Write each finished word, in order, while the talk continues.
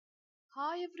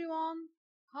Hi everyone,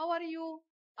 how are you?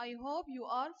 I hope you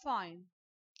are fine.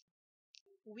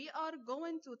 We are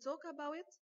going to talk about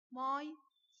my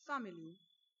family.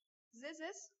 This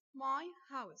is my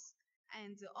house,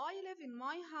 and I live in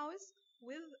my house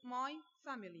with my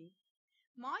family.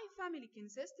 My family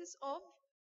consists of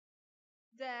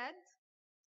dad,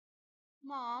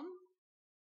 mom,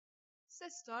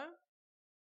 sister,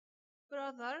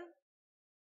 brother,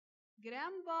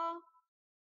 grandpa,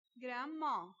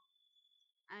 grandma,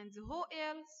 and who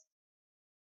else?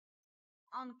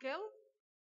 Uncle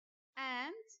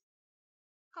and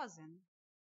cousin.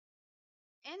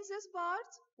 In this part,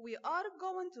 we are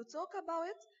going to talk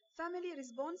about family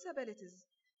responsibilities.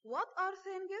 What are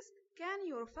things can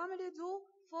your family do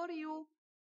for you?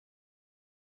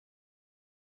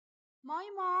 My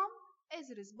mom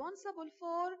is responsible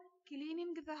for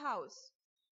cleaning the house,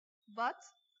 but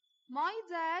my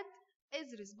dad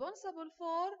is responsible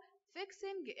for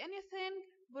fixing anything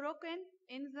broken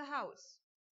in the house.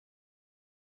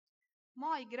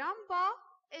 My grandpa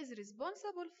is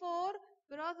responsible for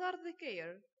brother the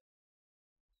care,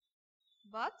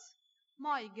 but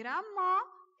my grandma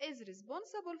is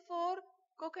responsible for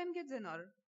cooking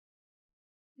dinner.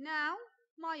 Now,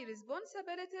 my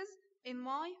responsibilities in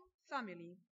my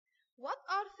family. What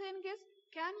are things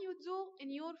can you do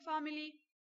in your family?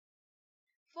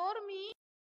 For me,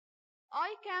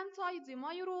 I can tidy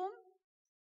my room,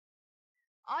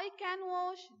 I can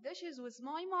wash dishes with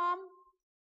my mom,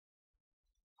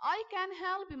 I can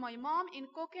help my mom in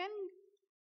cooking,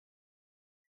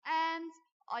 and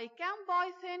I can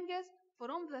buy things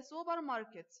from the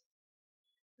supermarket.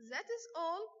 That is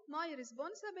all my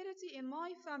responsibility in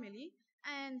my family.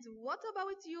 And what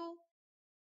about you?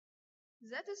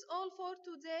 That is all for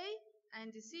today,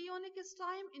 and see you next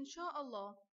time,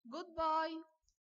 inshallah. Goodbye.